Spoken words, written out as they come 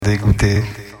dégoûté.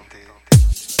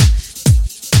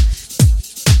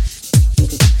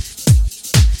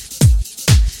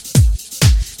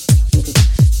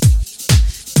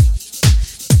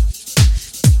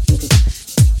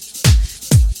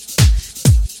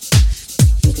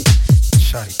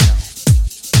 Shut it down.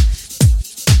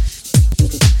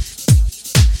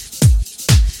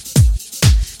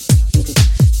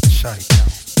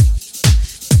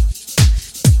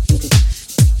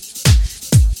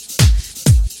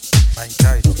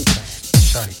 Mankind,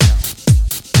 shut it down.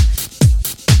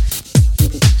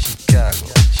 Chicago,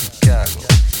 Chicago.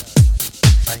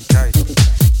 Mankind,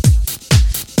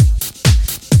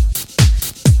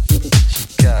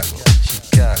 Chicago,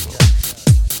 Chicago.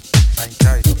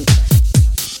 Mankind,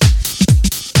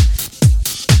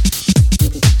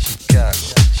 Chicago, Chicago. Mankind, Chicago, Chicago.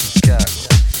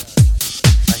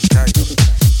 Chicago, Chicago,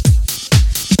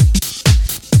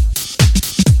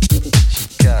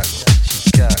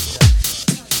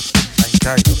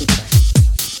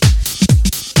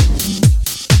 Chicago, Chicago,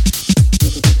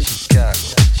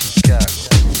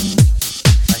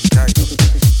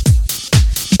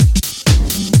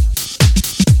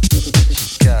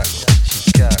 Chicago, Chicago,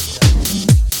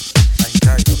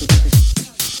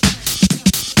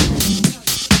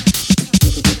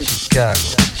 Chicago,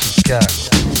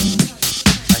 Chicago, Chicago,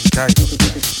 Chicago,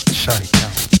 shut it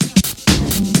down.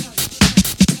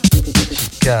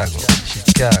 Chicago,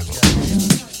 Chicago.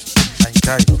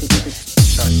 Chicago, shut it down. Chicago, Chicago, Chicago,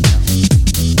 shut it down.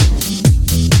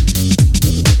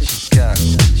 Chicago,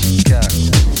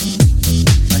 Chicago,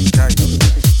 Chicago,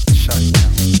 shut it down.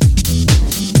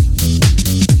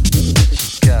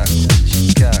 Chicago,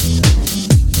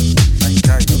 Chicago,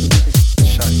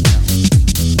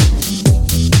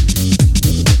 Chicago,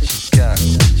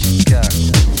 shut it down. Chicago,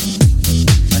 Chicago.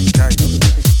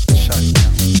 Chicago,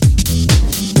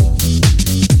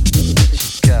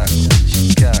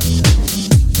 shut it down.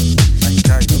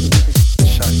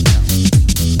 Chicago,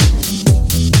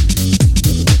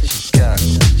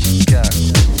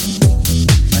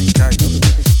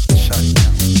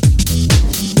 Chicago,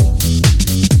 Chicago,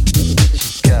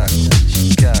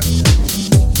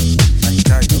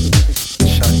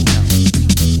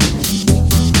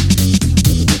 shut it down. Chicago, Chicago, Chicago, shut it down.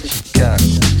 Chicago,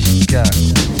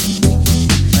 Chicago,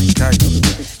 Chicago,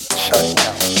 shut it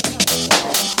down.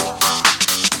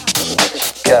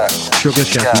 Chicago, Sugar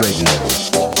Shack Radio.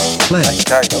 Play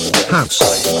house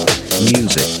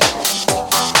music.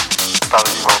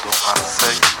 Paris, Bordeaux,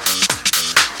 Marseille.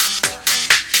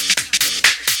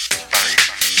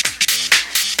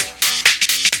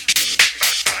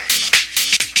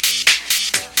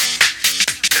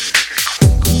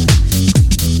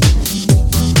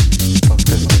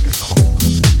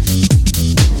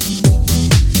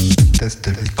 Test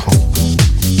de micro.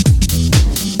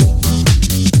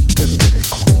 Test de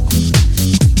micro.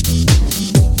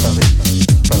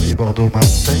 Paris, Bordeaux,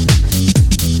 Marseille.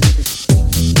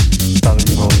 Paris,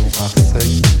 Bordeaux,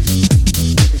 Marseille.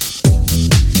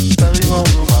 Paris,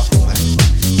 Bordeaux, Marseille.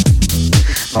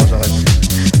 Non, j'arrête.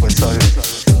 Faut être sérieux.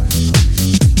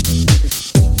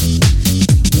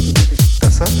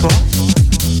 T'as ça, toi?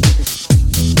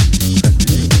 La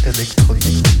musique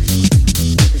électronique.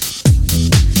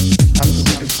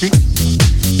 Musique.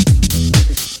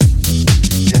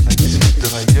 Il y en a qui se foutent de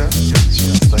ma gueule sur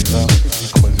Instagram. Ils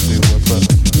croient que je les vois pas.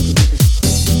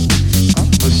 Hein,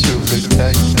 monsieur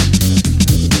Recaille?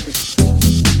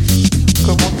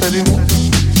 Comment allez-vous,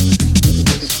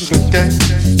 monsieur Recaille?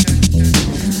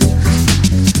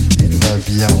 Il va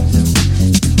bien.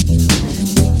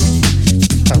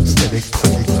 House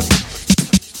électronique.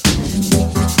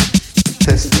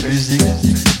 Test musique.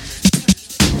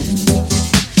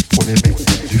 Pour les mecs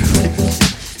du fric.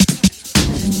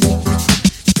 Pour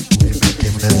les mecs qui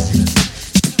aiment la zik.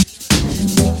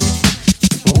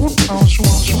 Oh, un jour.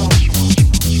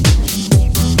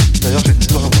 D'ailleurs, j'ai une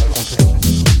histoire à vous raconter.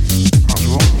 Un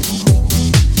jour,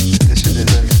 j'étais chez des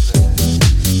amis.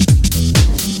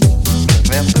 La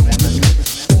mère de mon ami,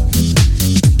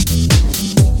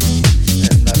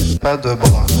 elle n'avait pas de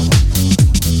bras.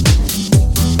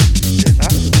 Et là,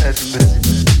 elle me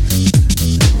dit: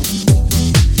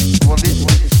 vous allez au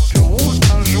bureau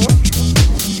un jour?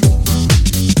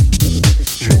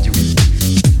 Je lui ai dit oui.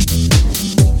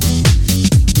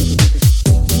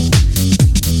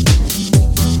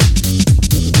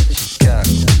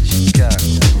 Chicago, Chicago.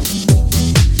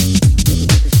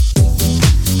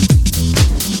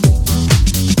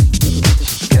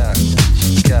 Chicago,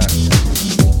 Chicago.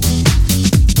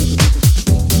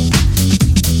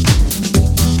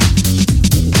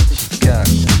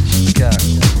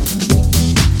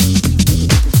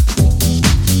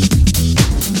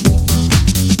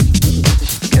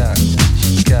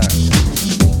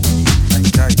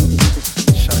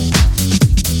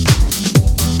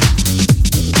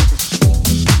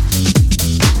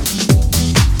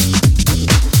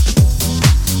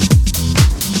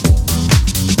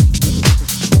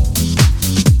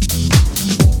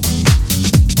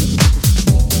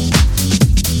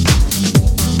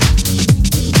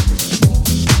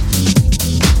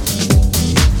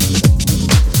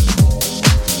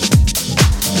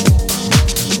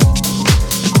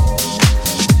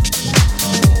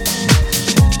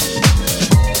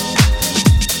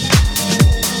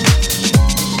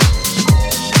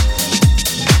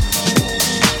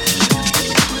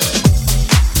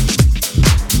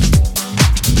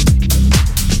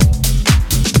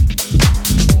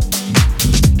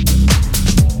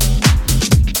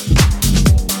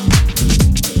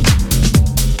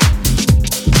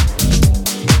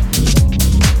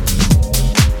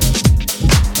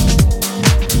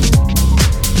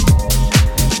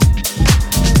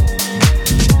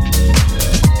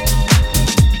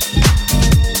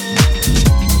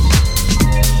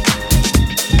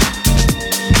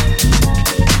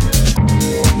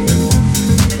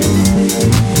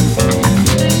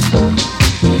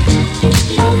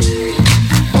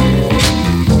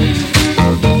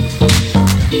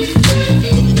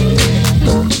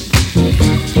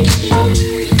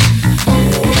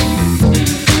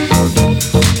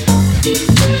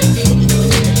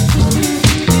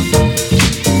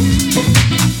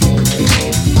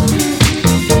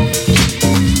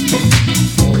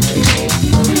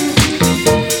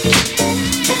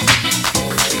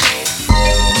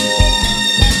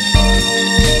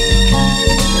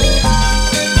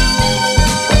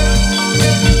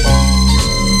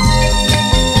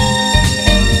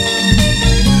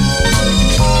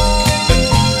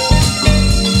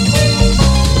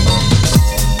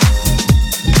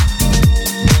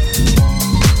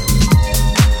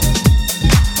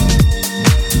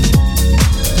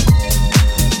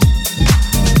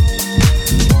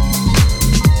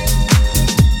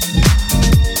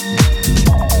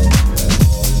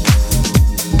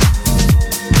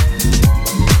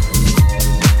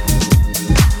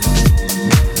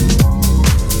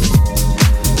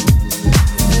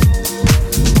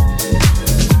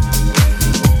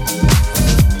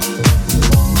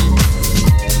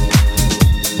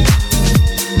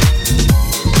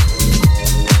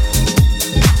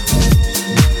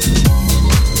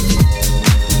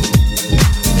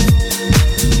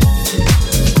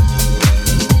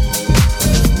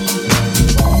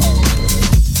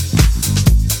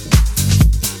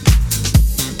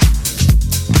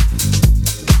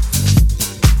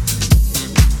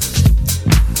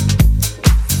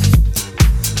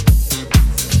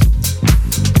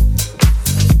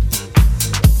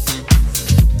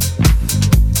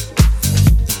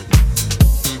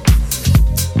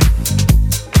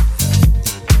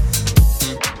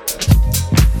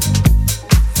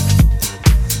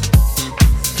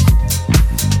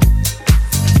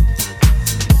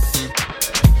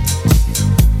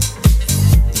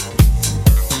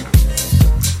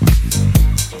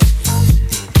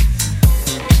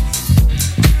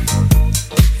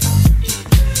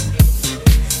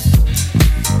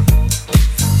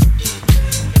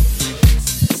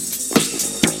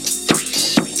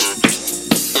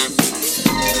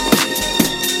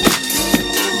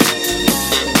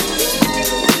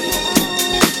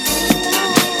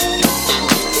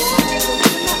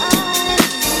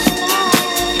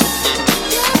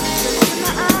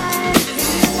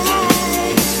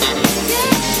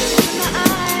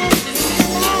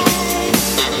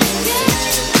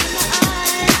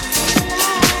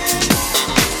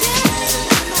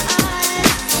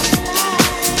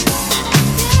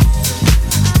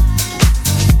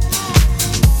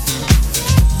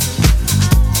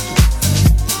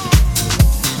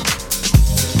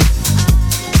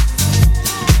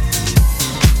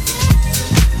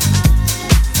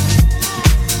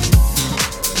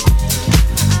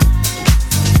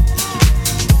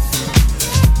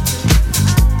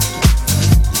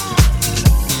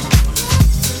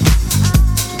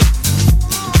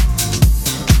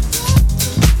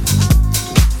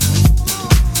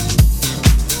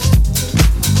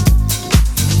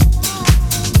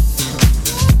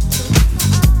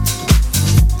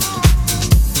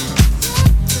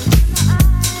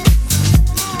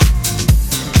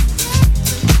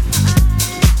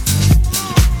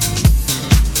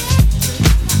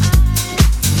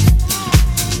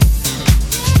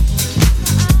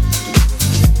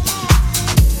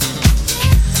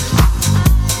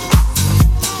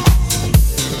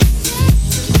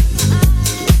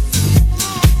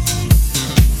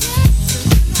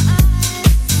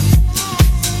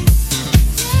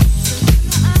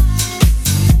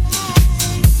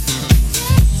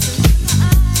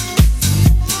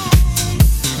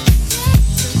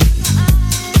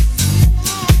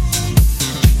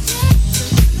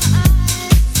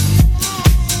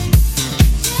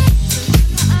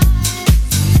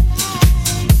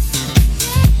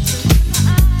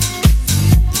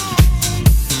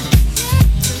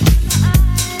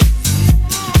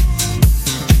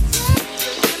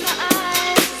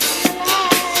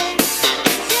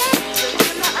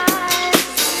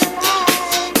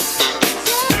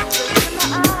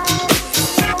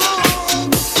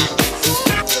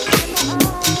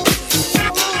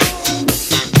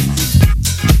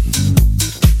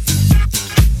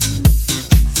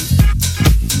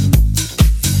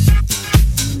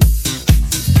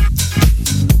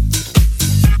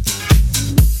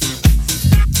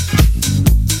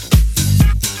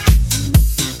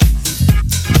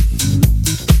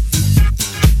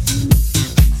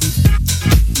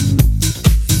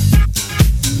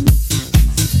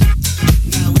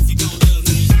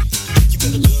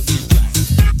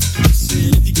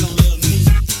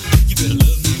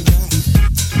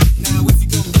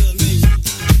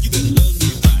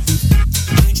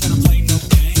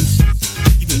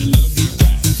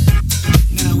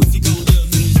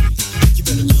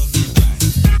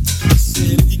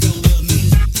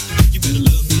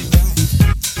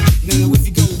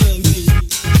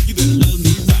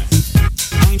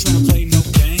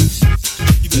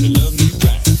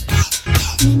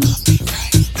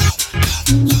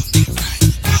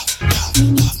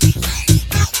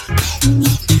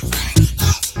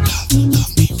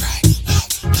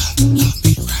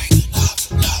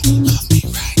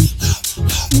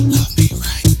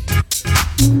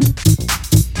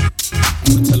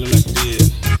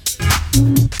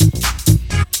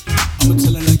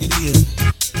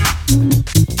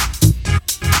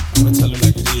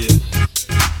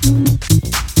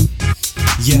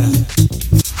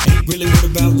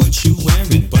 about what you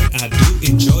wearing, but I do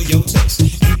enjoy your taste.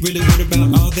 Ain't really worried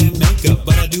about all that makeup,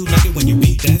 but I do like it when you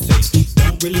beat that face.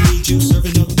 Don't really need you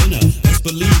serving up dinner. Best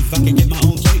believe I can get my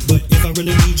own plate, but if I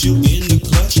really need you in the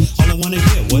clutch, all I wanna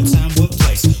hear, what time, what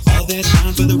place? All that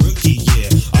shine for the rookie,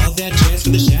 yeah. All that jazz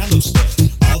for the shallow step.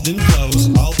 All them clothes,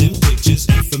 all them pictures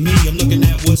ain't for me. I'm looking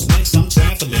at what's next. I'm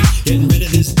traveling, getting rid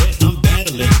of this debt. I'm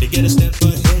battling to get a step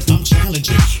ahead. I'm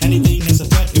challenging anything that's a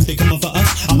threat. If they come up for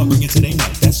us, I'ma bring it to their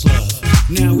neck. That's love.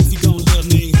 Now if you gon' love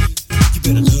me, you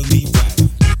better love me right.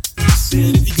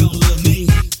 Said if you gon' love me,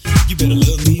 you better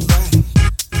love me right.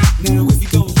 Now if you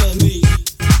gon' love me,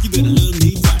 you better love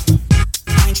me right.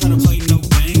 I ain't tryna play no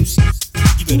games.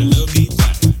 You better love me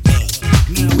right.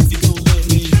 Now if you gon' love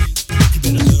me, you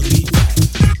better love me right.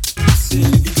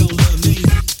 Said if you gon' love me,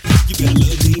 you better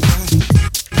love me right.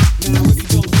 Now if you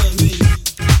gon' love me,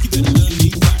 you better love me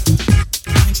right.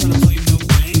 I ain't tryna play no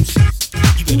games.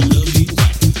 You better love me right.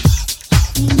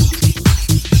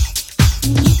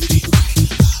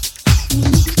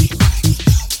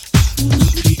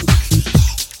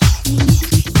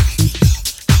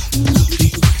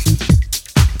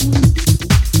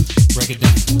 Break it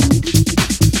down.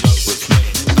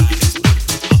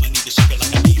 I'ma need to shake it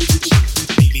like I need to cheat.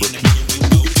 Baby in the middle with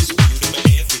no dispute over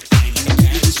everything like a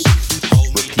parachute. Hold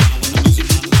me down when I'm losing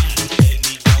my mind. Let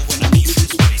me go when I need some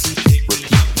space. Pick me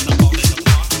up when I'm falling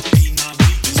apart. Be my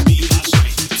weakness, be my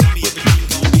strength. Tell me everything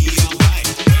gon' be alright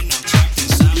when I'm trapped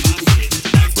inside my head.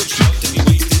 Life too short to be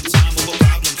wasting time over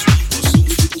problems we will soon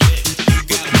forget. You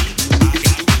got me, I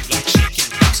got you like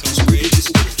chicken. Rocks gon' spread this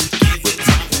good. Give it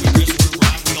time when we press one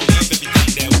rhyme. We gon' love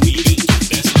everything that we been through.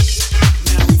 That's it.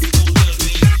 Now if you gon' love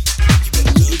me, you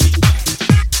better love me right.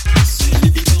 Said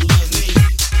if you gon' love me,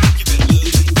 you better love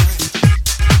me right.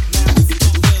 Now if you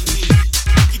gon' love me,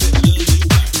 you better love me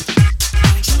right. I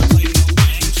ain't tryna play no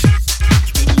games. You better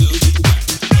love me right.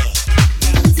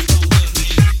 Now if you gon' love me,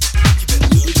 you better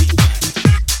love me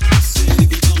right. Said if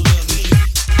you gon' love me,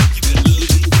 you better love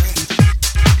me right.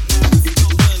 Now if you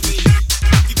gon' love me,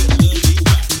 you better love me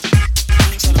right. I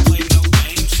ain't tryna play no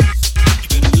games.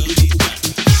 You better love me right.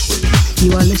 You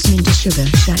are listening to Sugar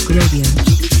Shack Radio.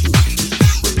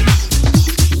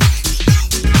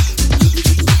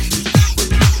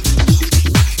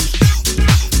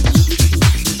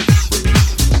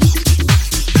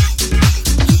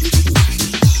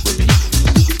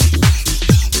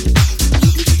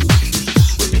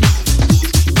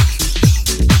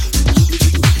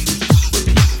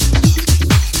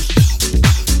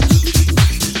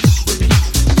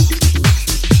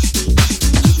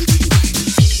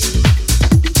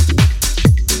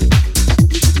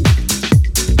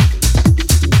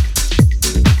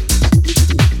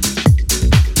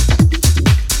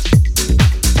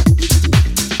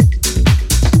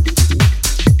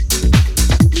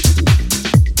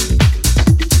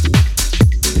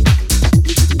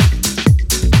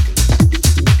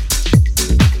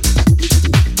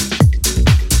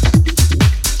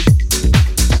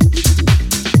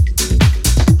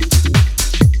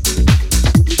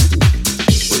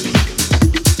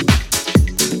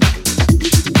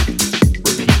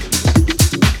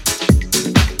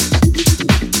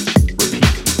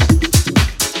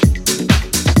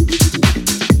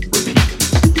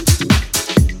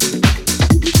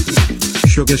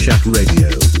 Sugar Shack Radio.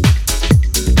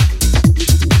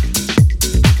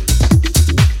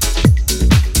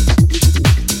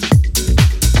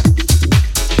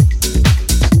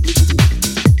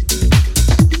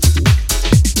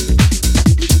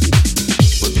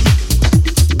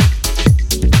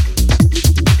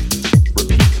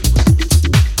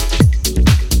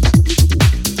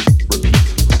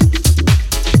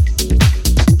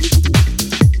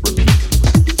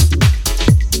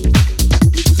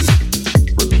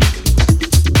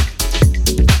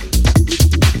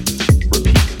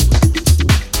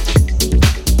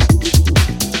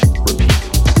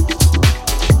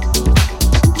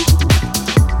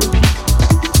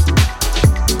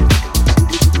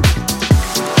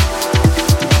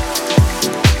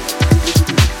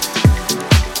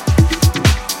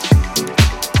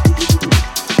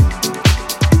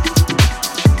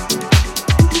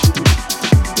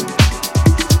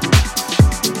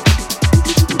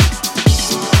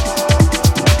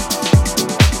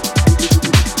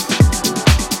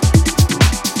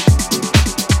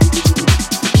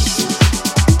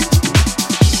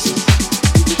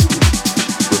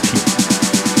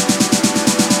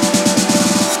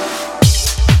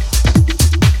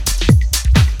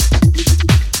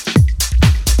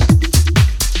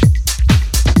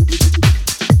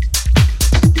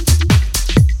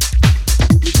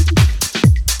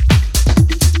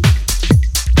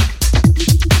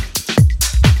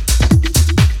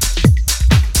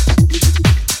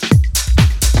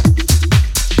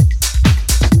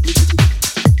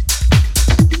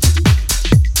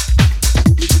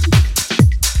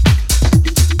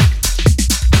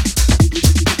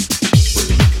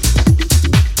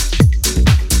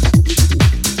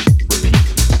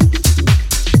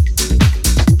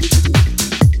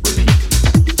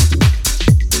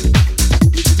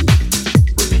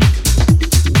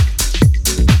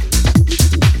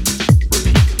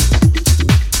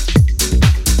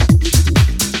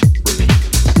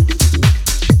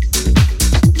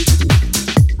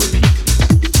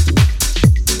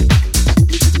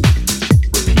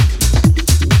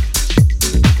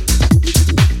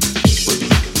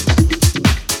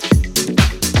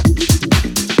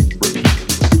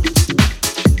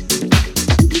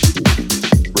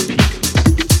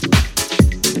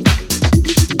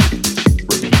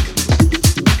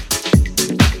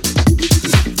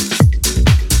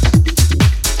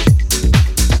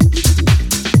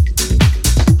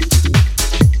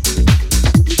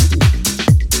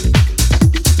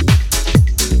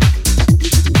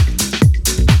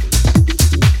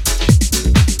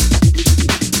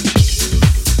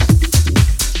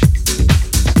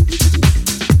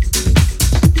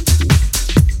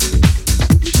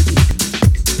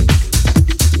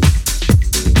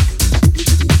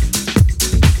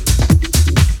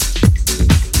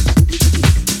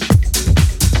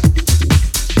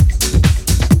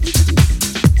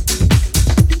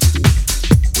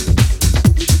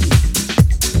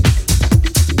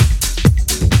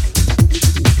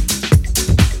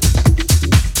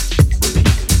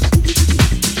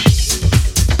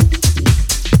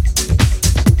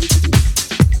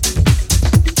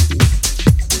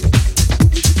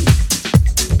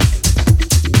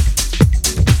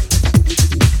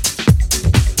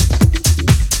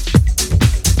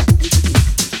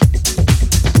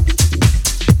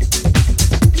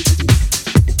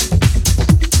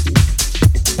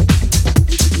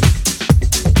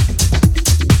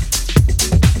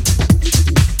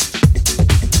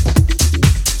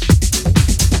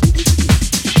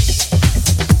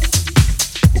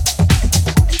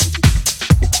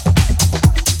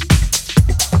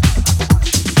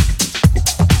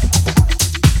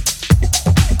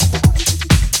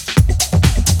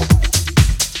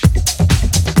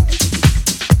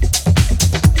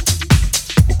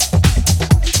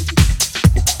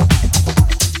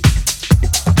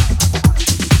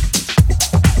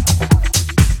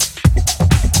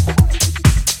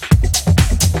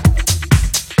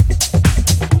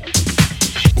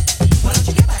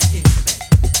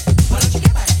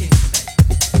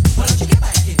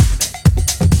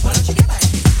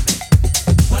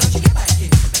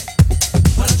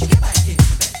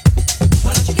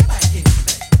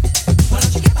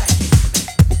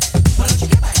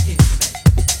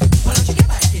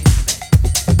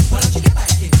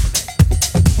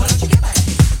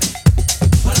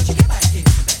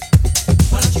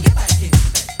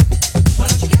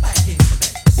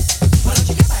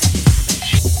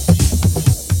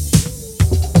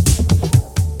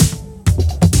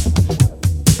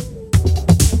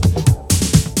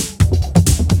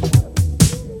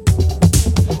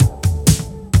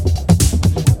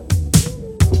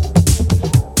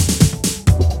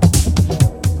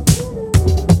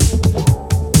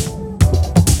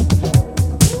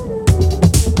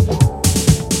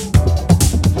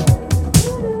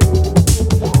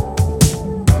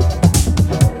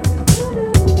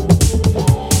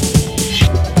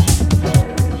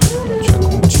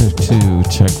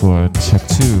 Check one, check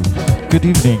two. Good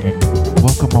evening and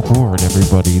welcome aboard,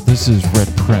 everybody. This is Red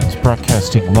Prince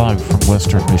broadcasting live from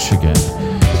Western Michigan.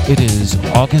 It is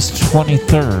August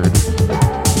 23rd,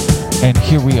 and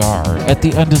here we are at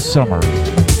the end of summer.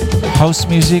 House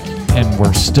music, and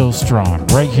we're still strong.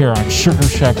 Right here on Sugar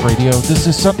Shack Radio. This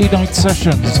is Sunday Night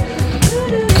Sessions,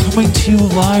 coming to you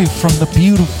live from the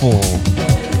beautiful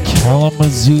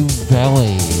Kalamazoo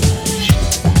Valley.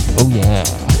 Oh yeah.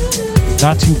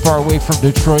 Not too far away from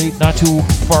Detroit, not too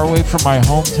far away from my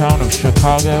hometown of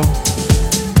Chicago.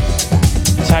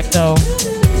 Techno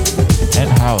and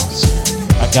house.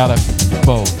 I got it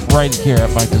both right here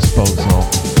at my disposal.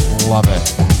 Love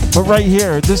it. But right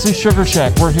here, this is Sugar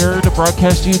Shack. We're here to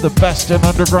broadcast you the best in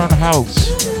underground house.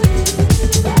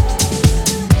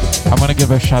 I'm going to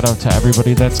give a shout out to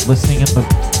everybody that's listening in the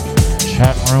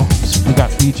chat rooms. We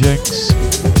got B-Jinx.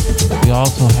 We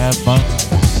also have Buns.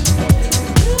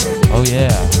 Oh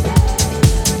yeah.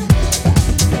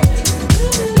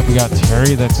 And we got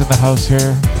Terry that's in the house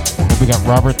here. And we got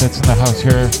Robert that's in the house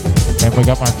here. And we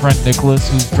got my friend Nicholas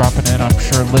who's dropping in, I'm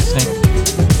sure, listening.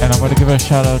 And I'm going to give a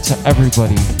shout out to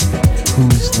everybody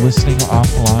who's listening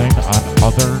offline on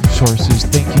other sources.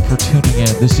 Thank you for tuning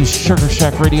in. This is Sugar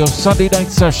Shack Radio Sunday Night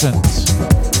Sessions.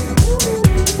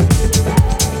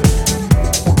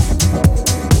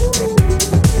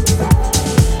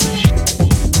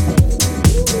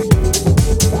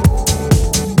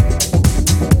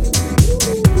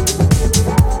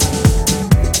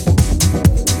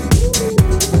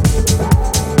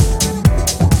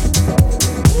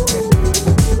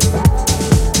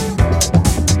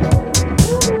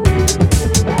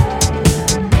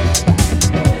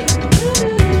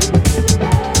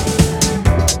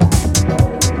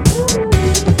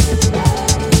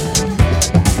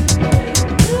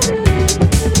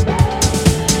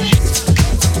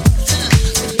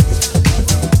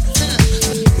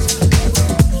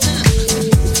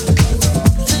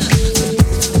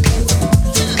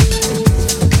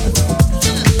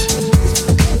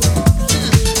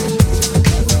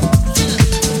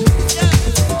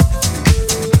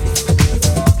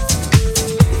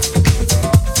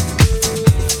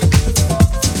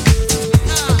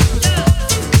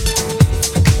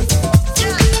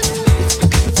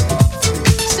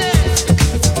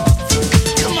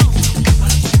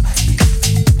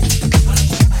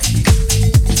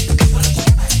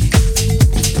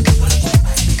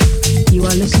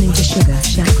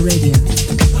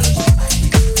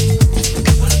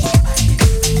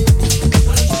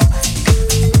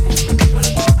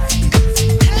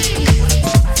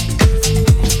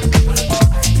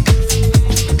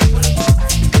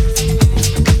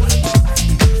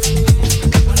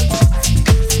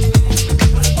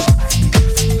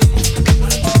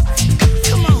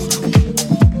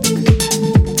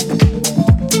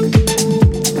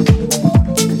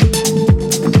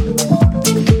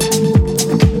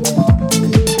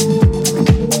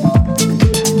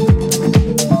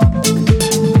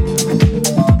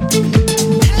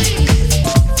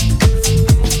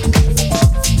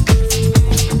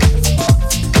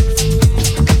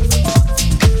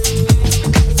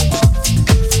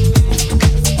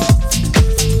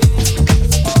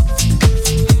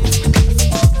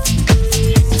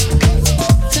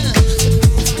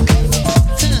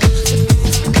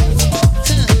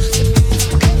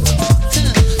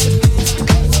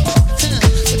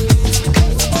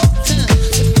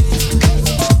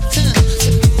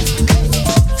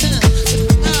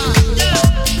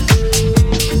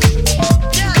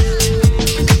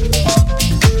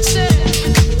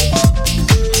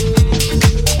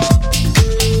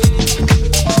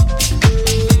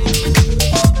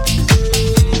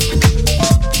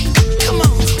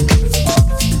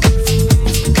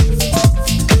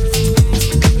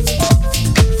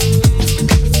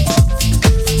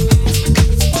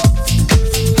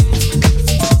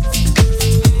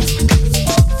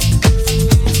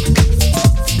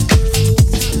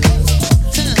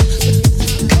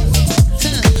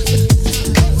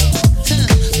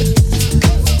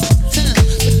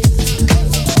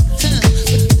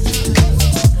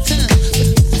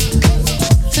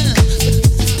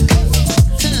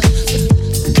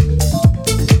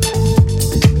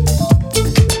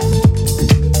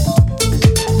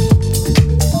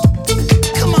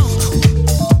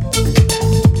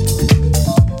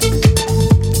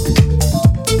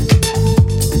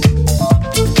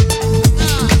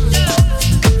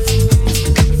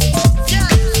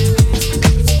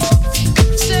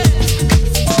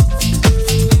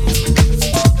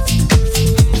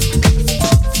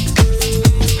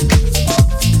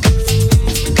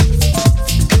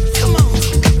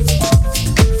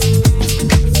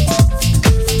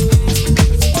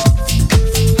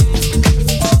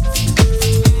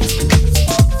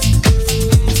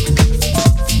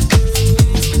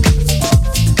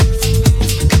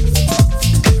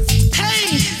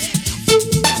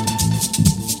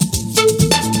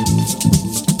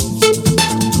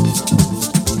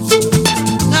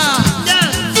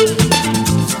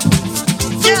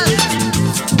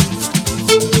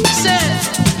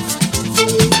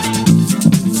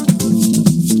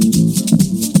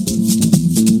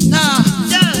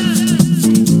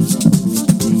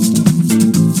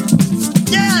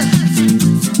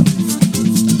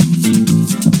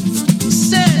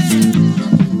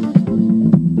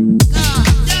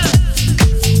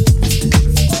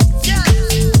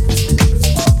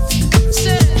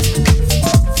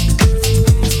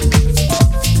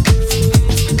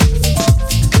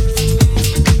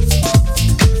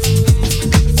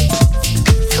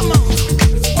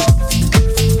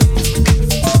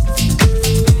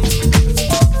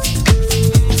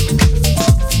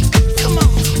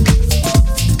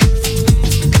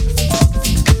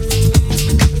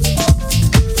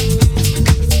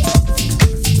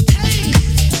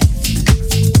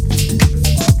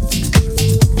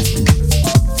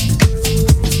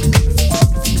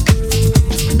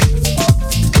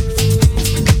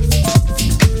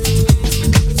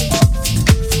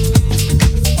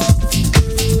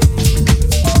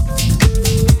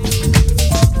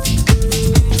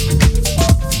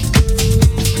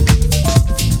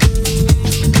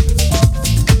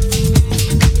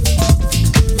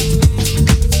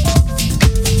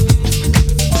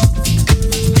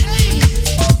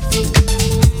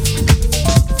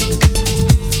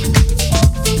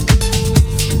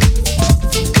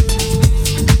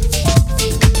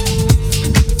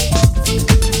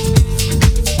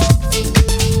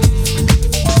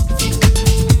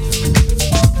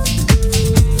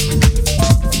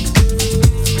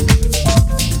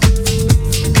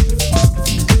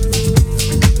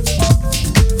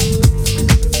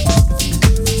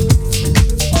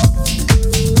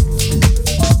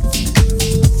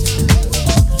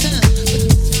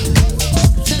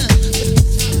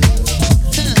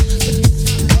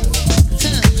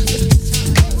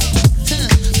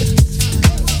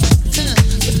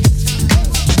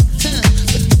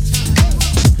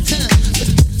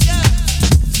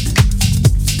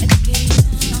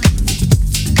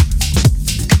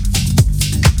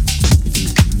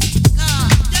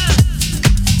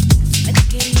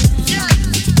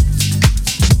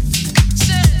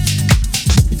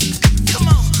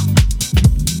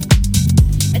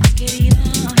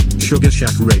 Sugar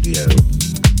Shack Radio.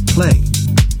 Play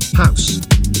house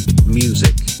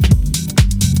music.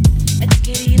 Let's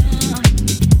get it on.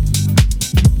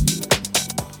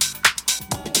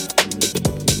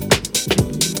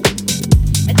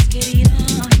 Let's get it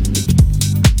on.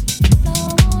 Flow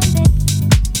on it.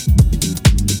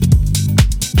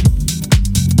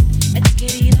 Let's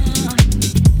get it on.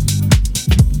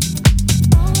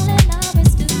 Only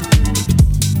lovers do.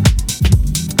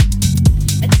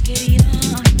 Let's get it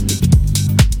on.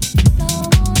 Flow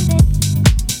on it.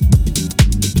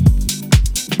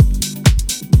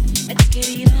 Let's get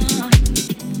it on.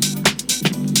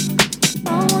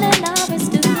 Only lovers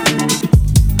do.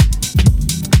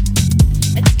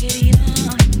 Let's get it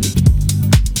on.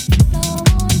 Flow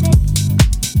on it.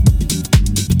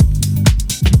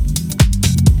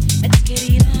 Let's get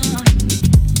it on.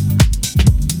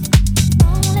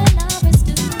 Only lovers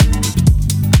do.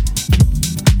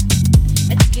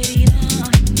 Let's get it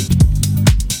on.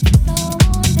 Flow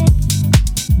on it.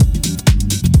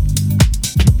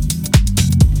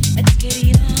 Let's get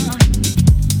it on.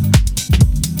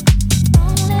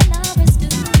 Only lovers do.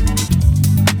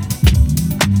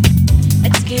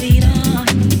 Let's get it on.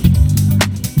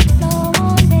 Flow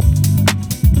on it.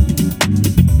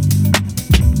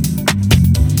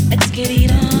 Let's get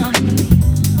it on.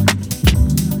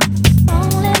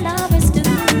 Only lovers do.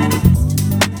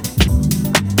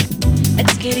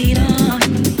 Let's get it on.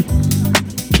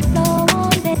 Flow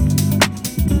on it.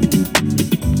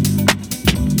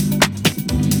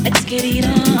 Let's get it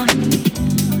on.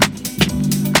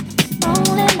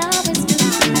 Only lovers do.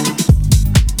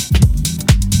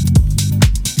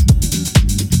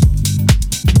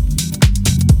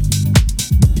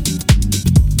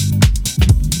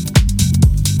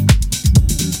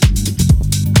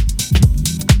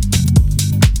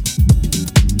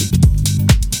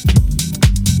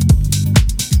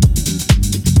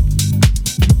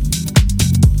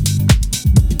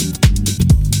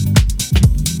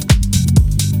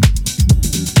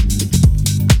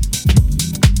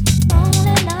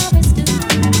 Only lovers do.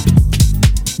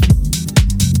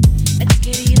 Let's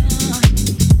get it on.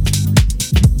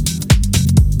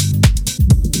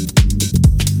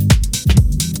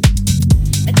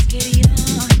 Let's get it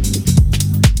on.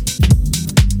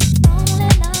 Only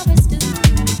lovers do.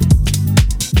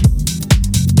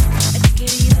 Let's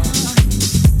get it on.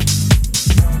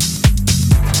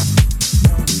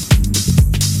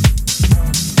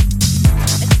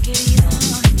 Let's get it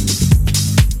on.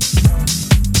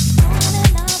 Only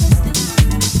lovers do.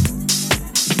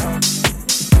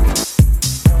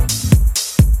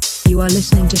 You are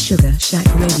listening to Sugar Shack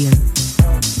Radio.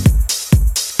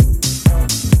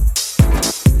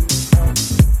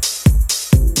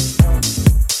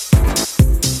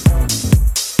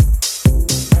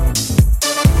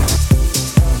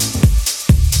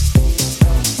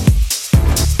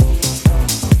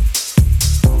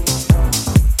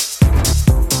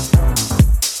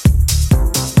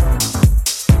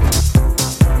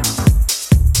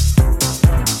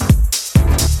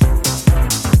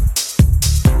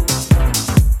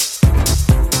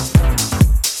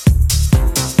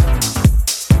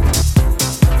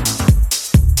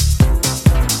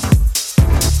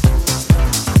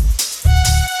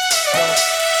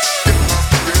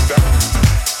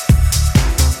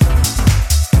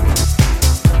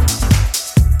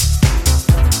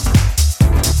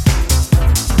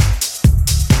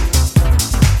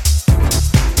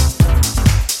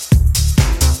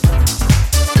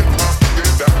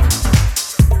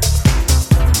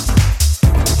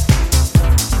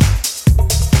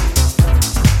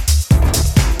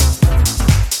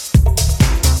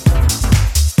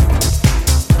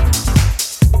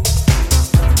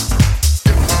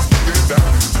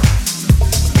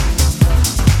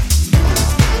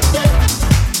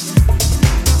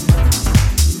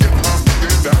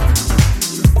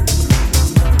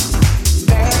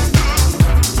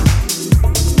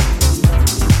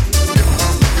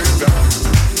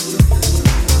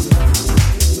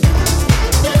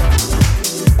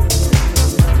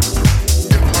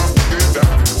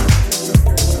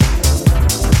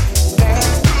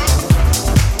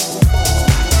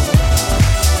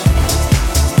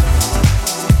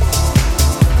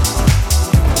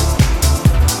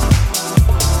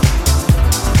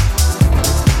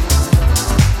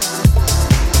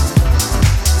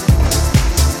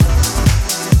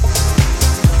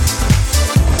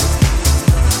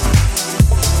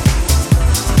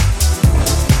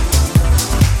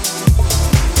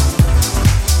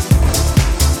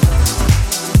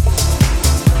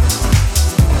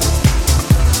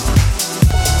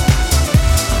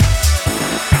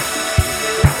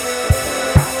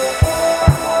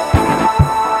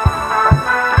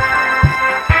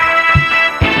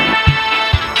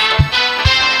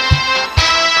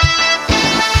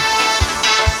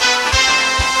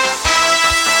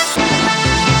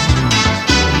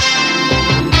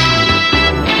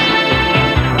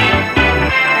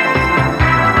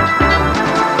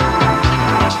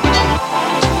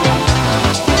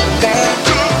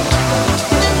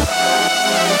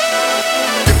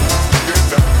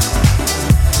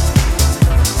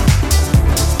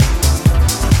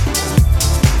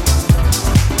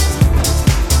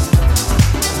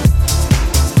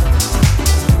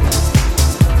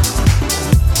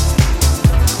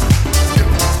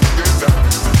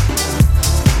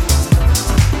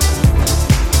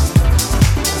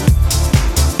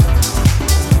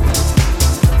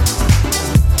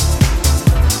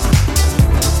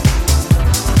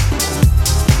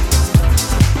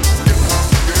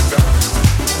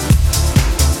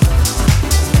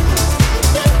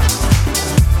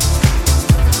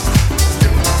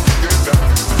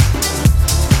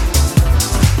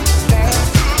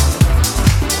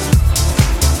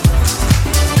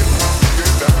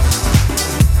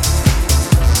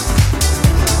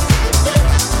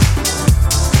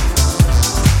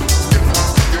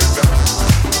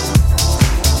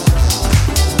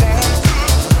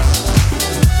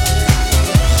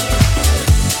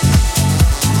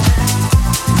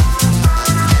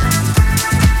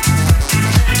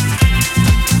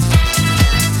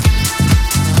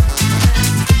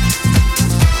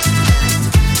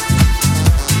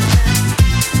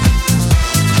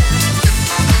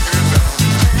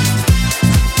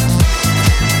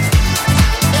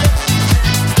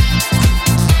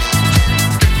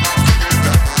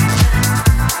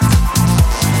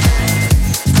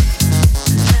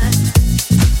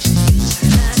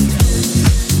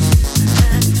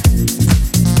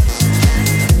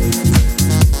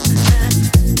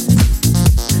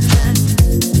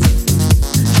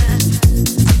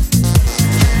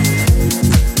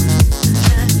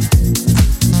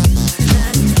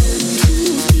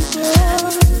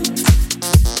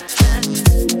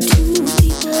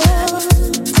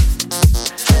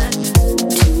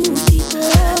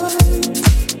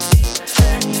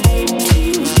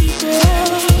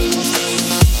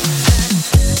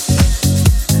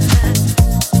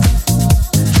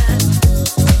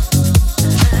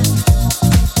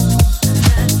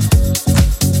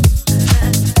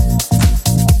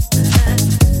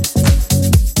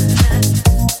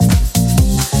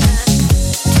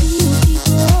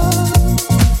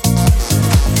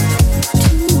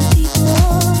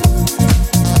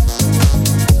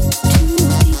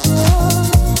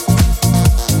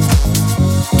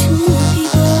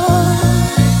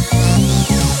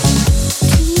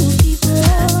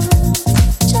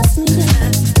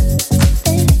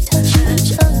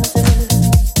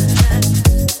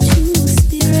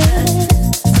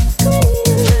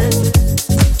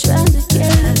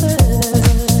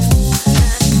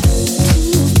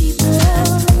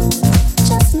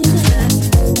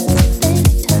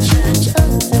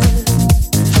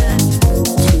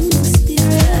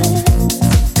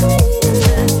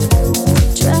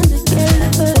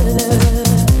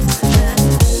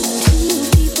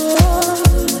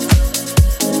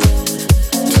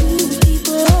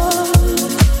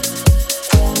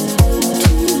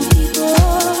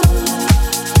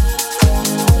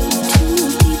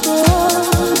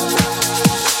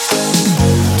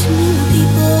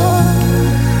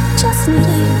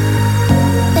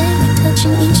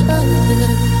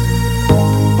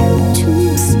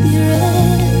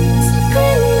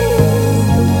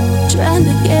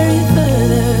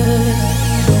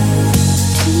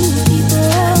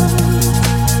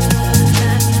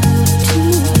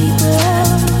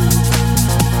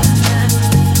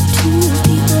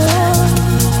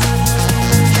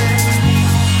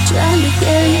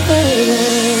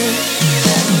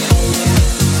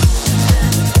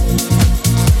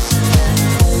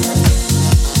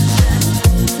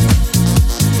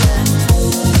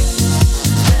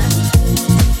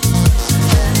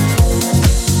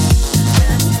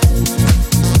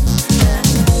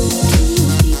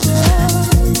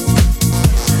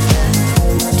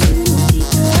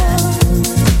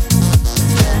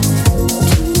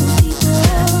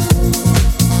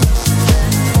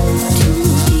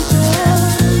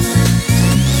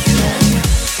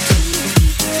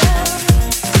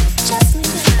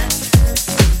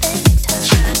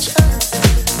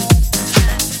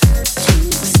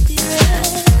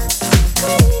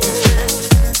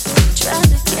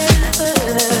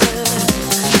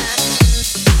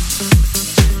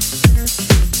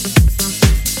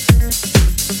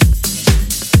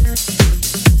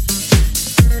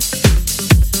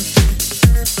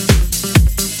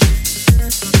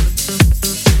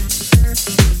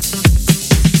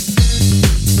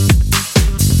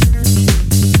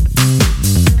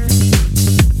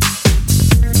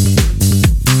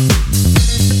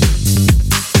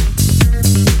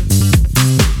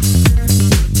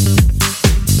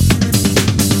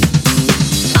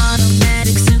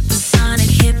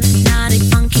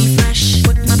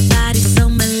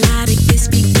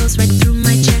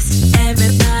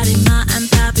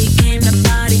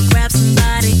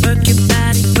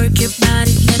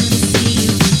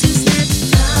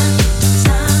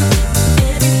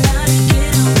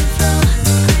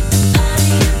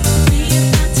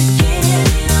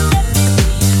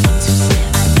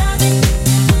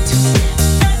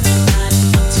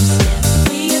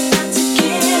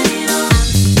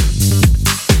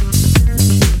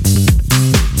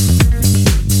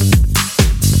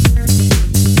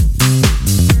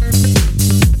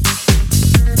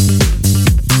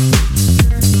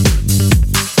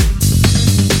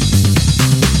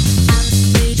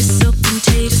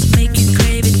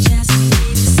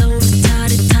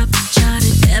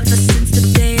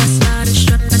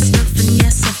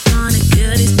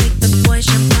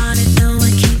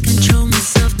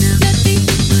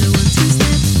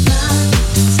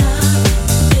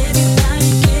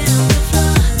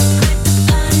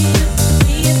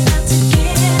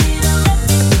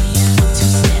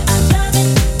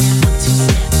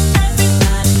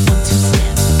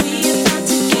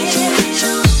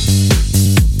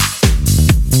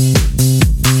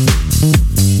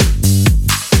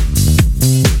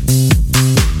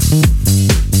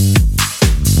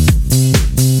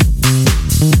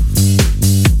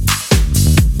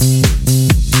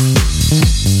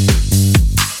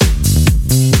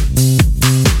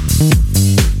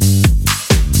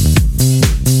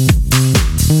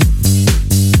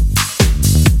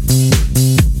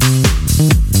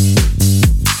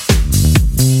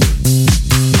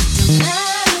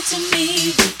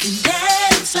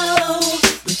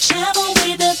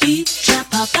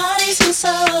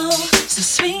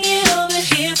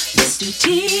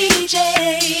 DJ,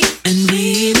 and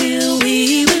we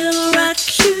will rock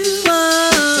you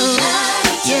all.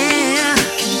 Yeah,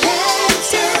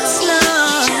 dance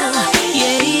slow.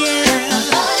 Yeah, yeah.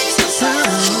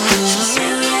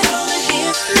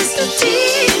 Mr.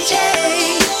 DJ,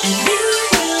 and we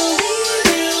will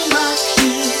rock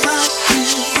you, rock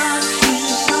you, rock you,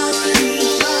 rock you,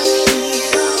 rock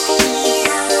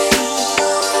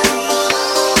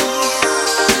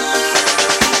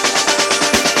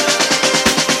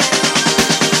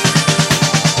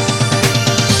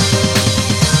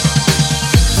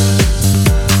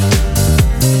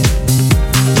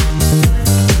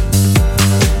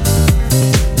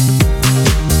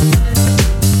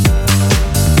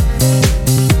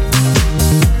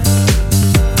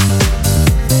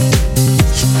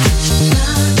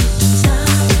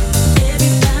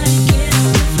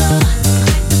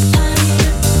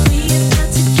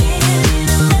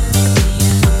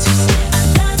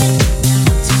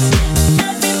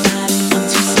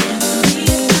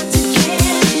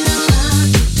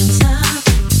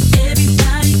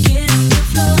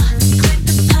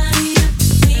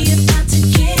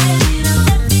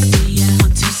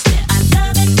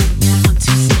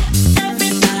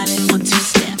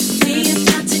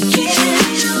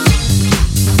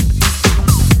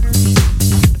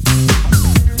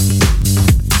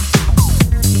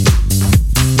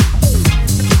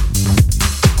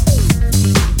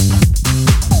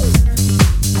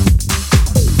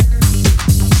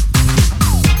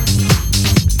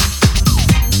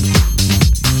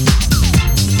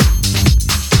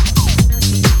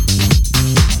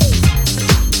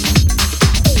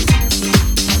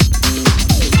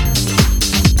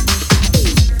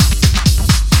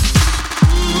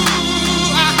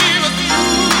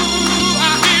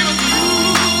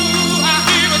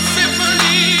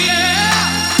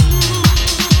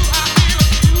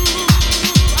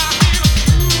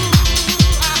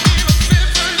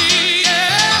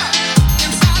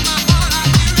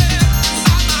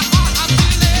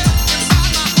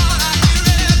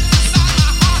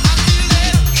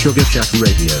Sugar Shack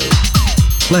Radio.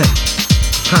 Play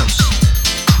house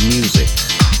music.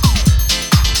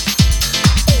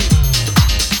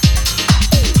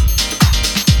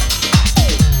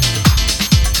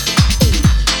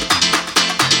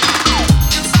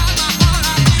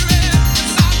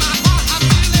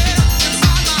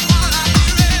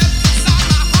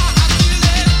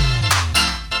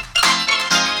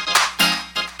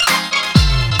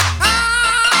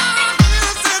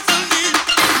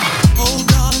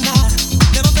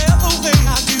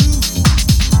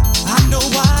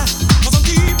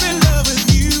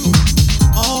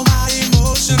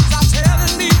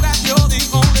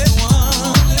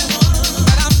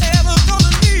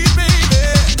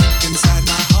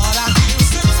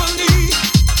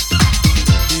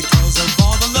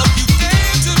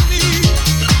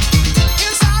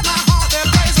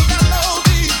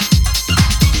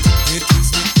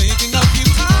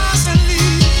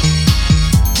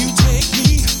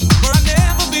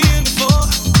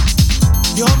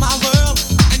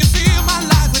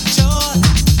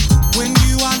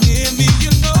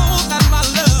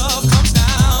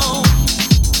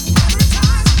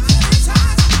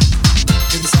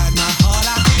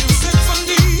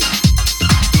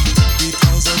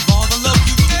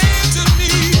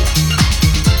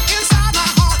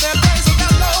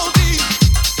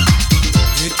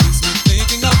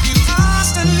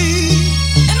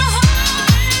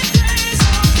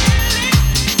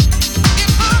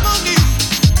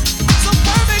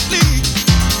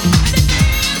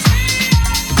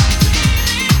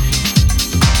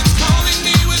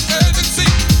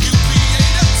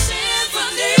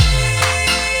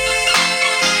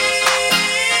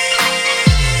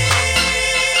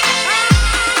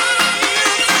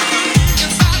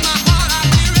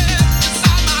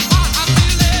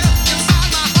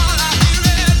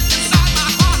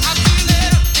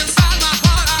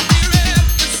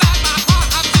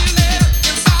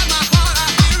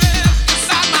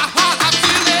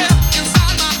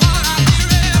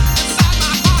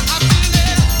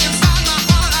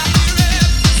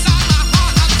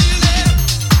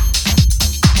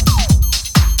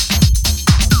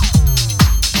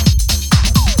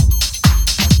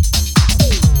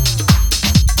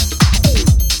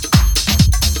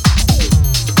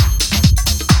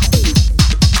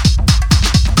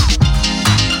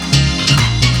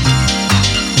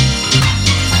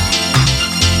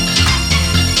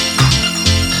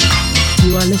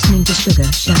 You are listening to Sugar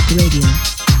Shack Radio.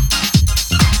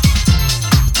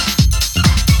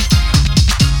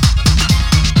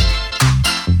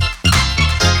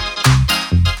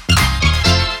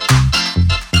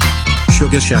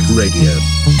 Sugar Shack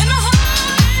Radio.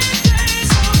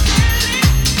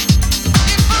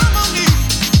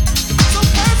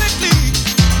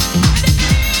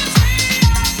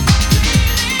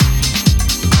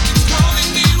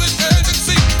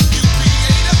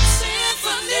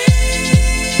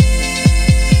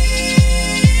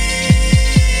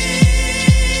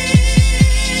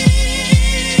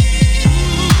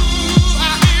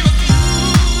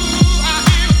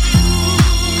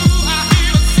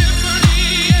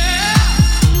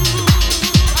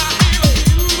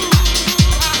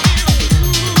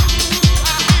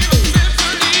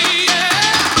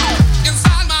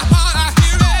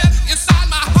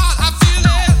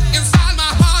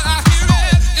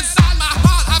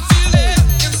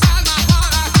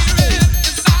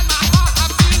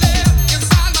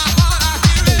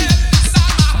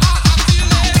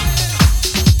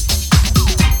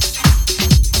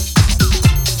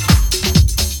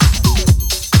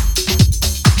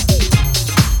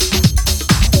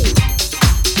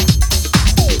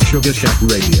 Sugar Shack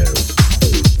Radio.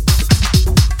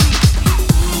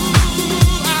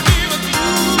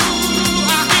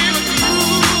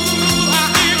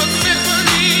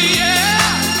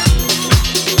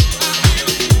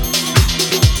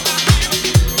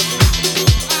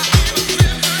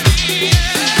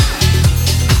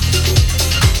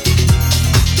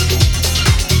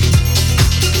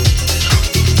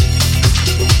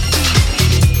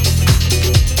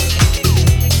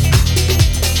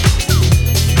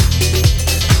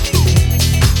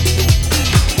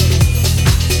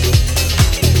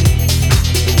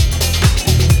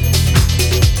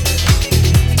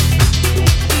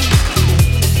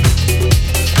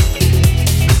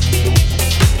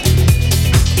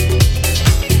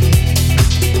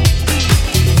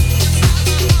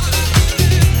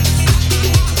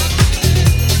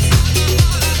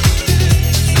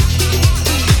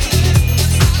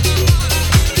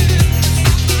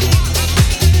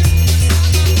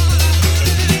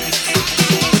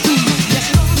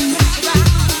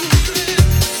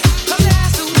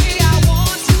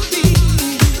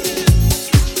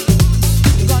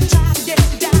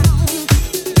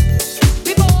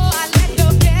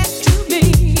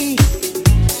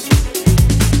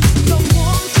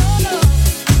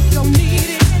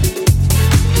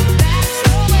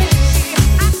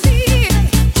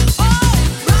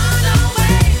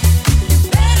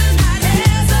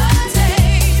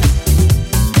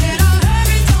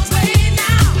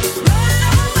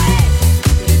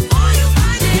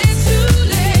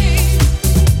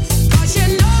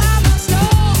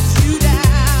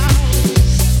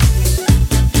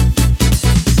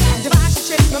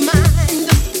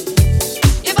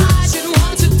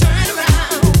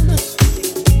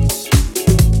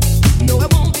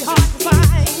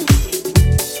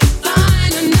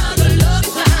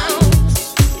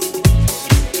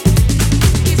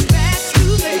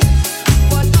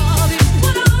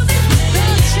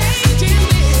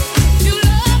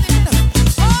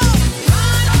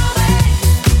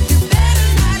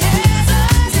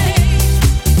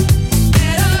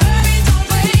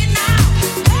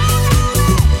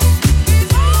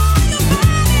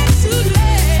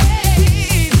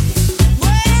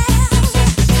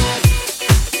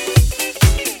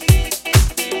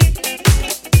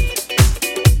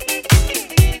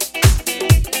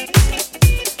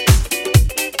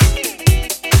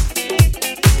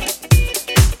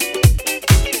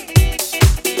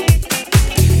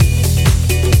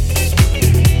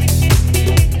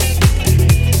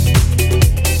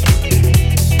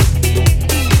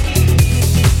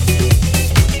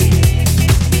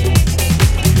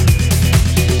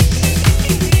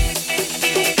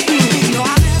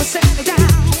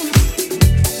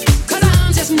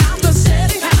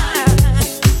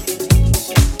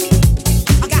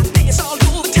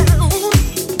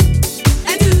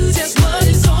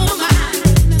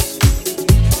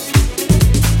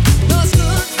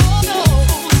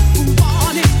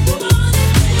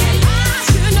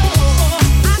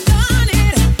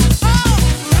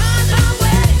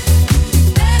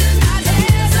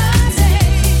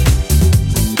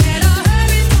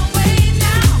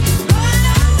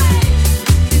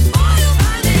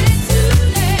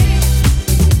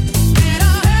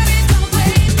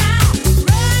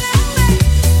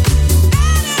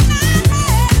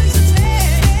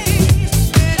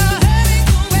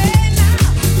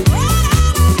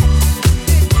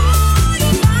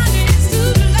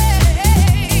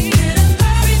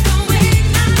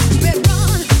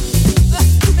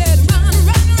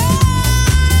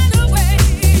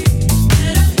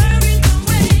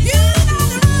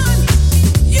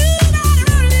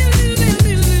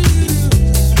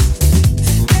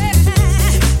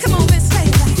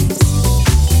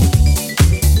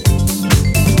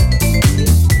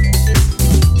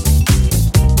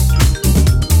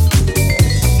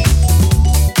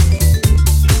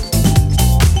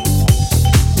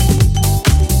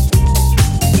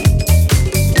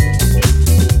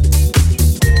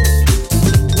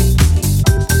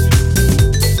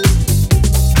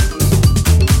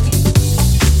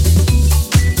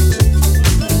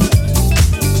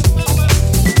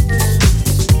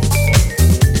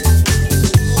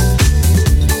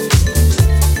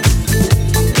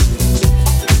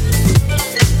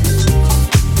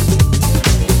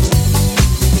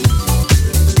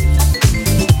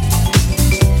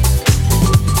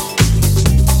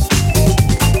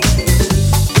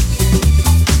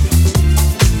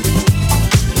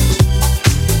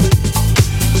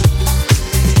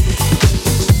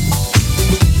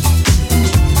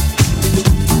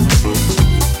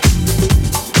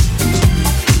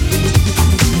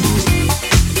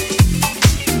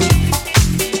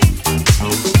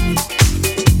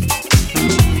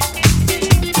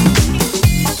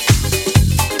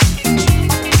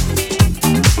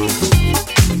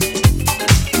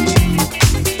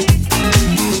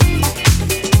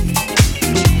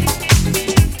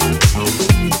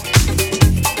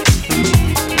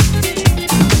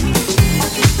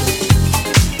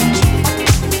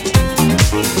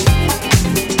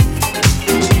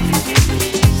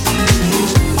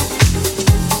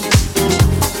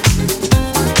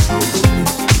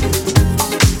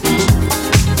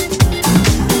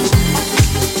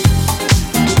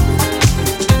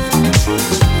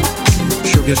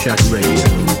 Sugar Shack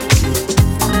Radio.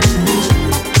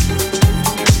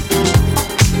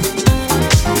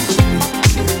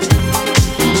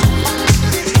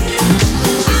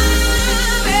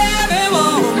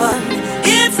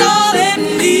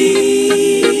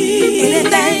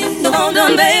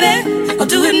 I'll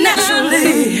do it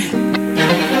naturally.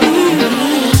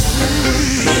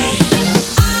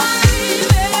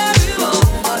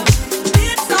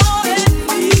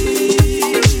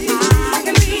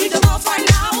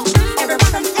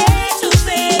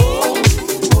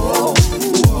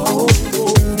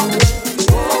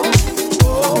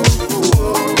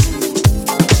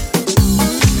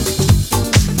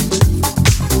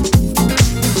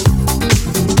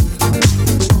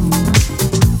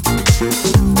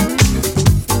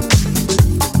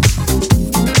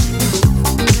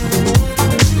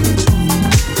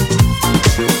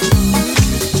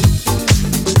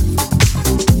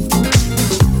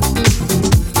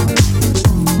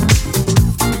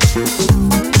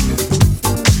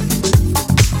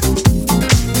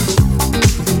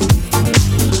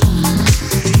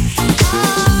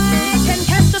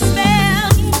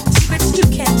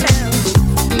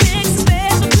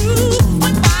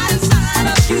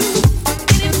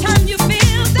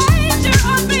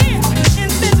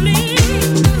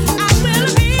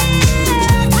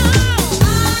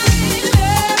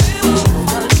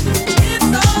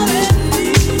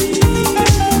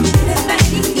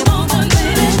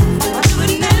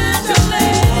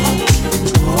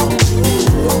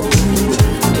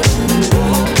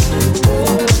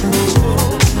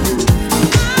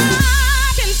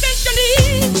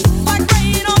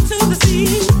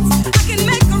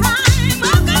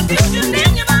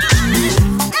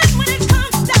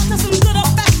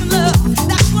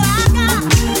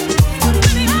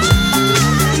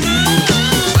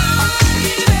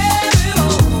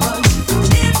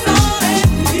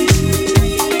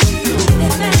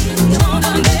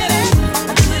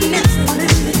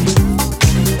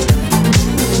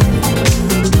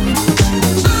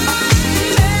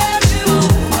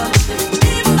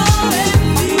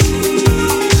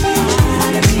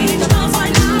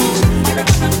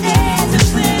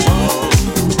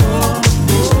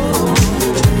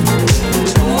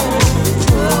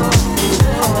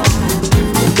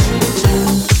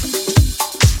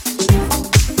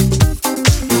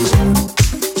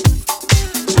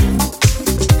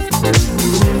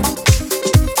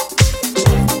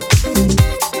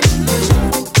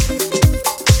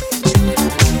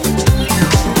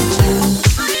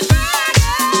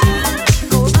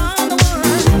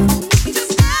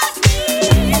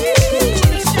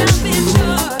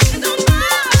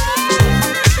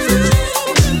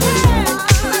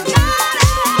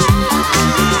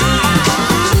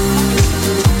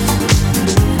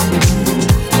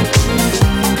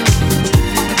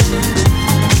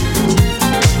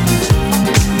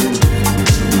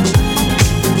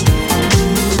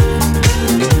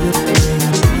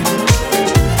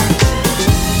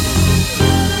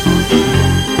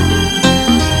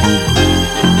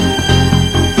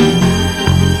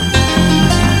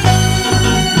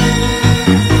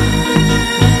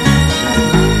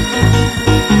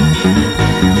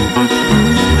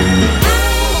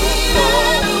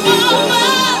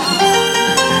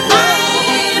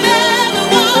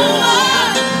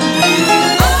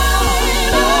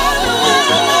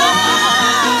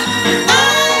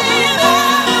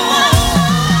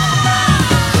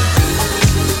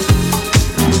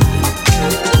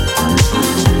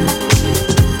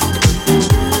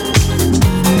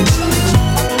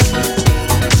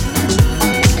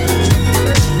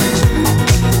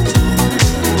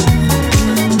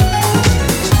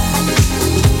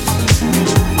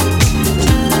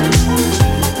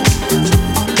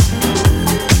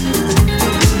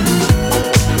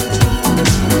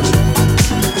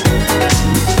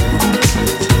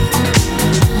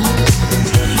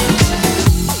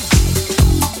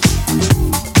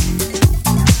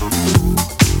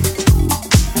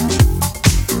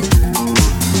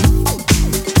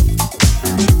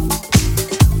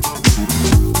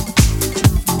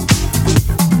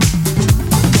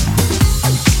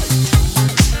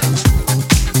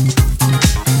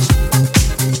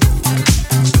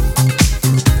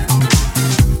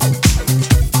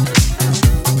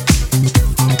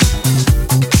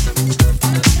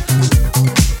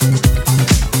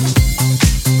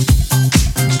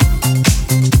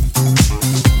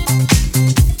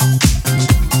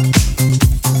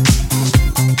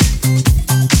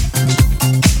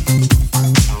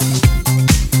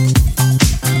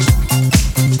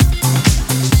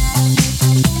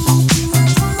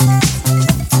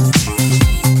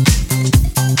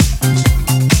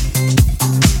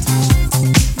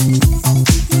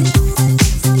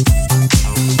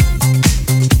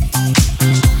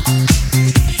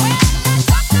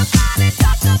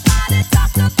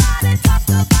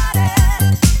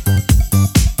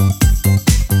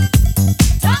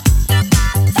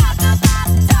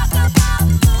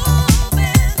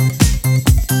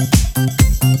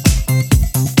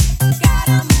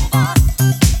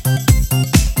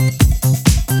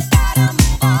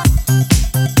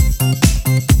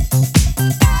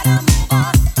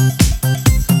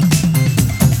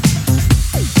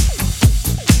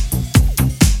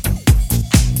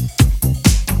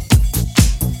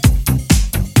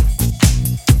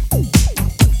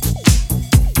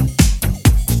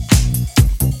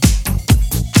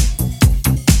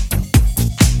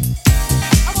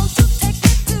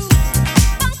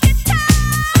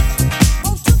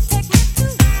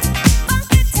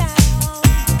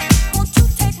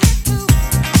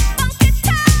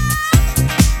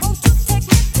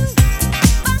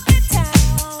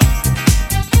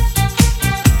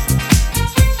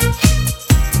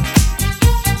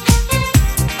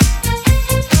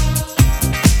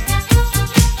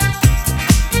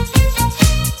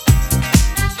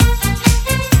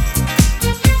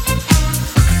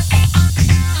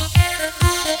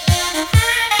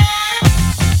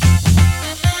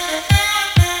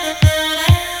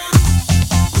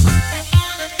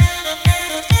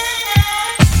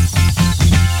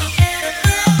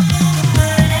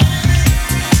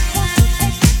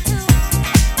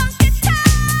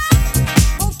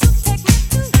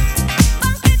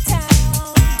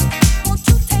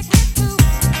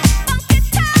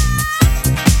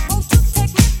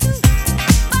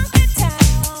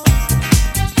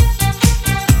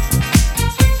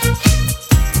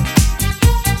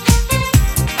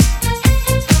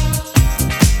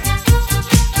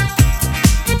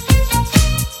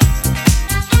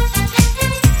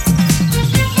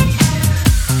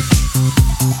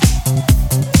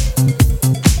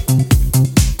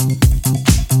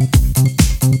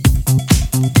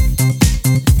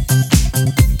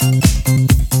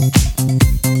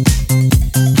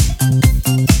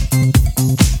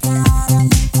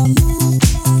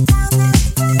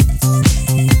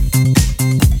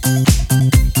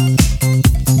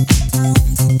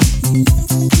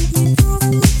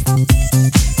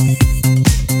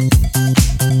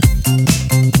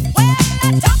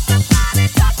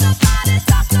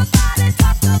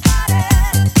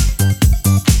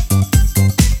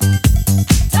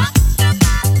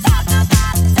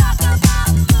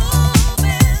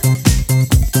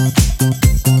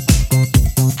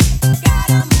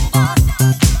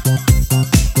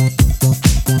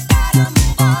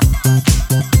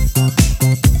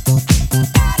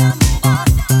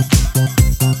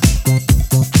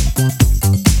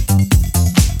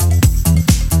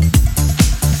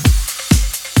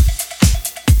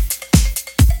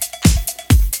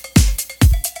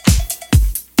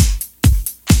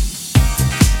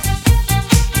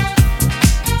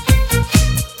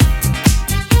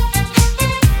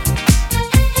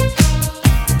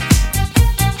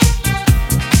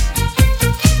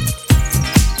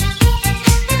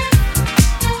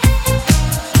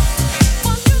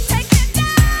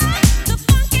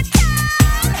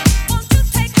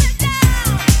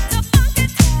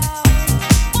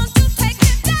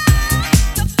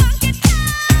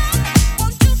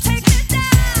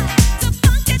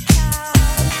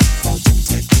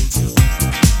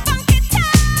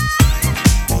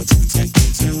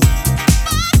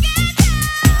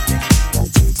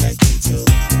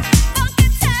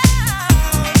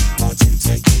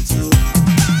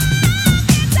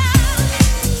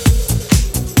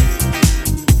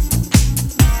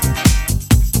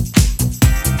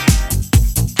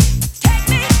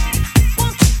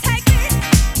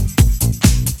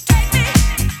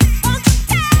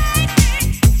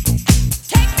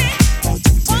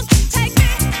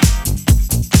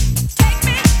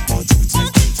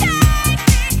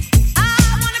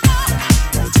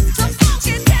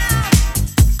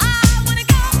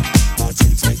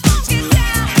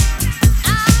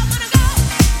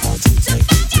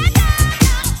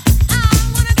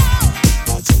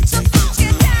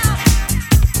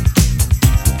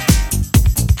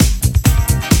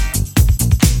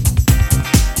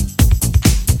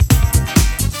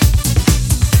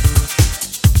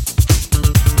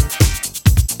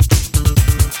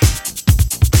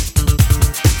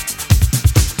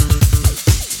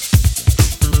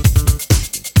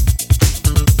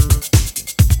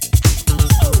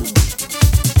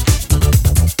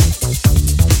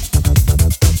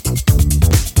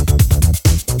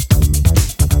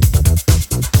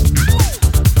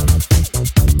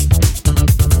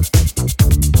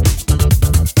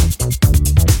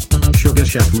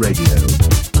 Radio.